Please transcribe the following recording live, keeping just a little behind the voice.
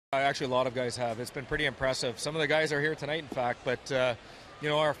Actually, a lot of guys have. It's been pretty impressive. Some of the guys are here tonight, in fact, but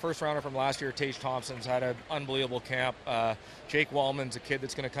our first rounder from last year, Tage Thompson's had an unbelievable camp. Jake Wallman's a kid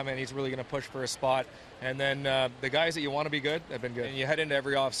that's going to come in. He's really going to push for a spot. And then the guys that you want to be good have been good. And you head into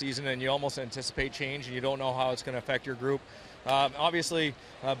every offseason and you almost anticipate change and you don't know how it's going to affect your group. Obviously,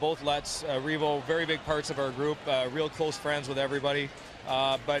 both Letts, Revo, very big parts of our group, real close friends with everybody.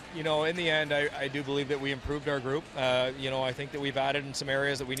 But in the end, I do believe that we improved our group. I think that we've added in some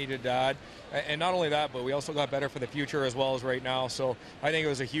areas that we needed to add. And not only that, but we also got better for the future as well as right now. So I think it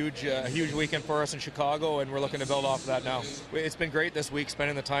was a huge weekend for us in Chicago, and we're looking to build off of that now. It's been great this week,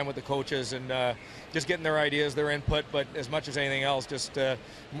 spending the time with the coaches and just getting their ideas, their input, but as much as anything else, just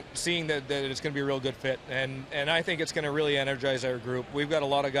seeing that it's going to be a real good fit. And I think it's going to really energize our group. We've got a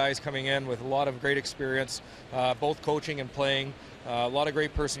lot of guys coming in with a lot of great experience, both coaching and playing. A lot of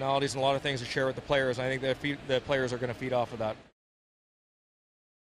great personalities and a lot of things to share with the players. I think the players are going to feed off of that.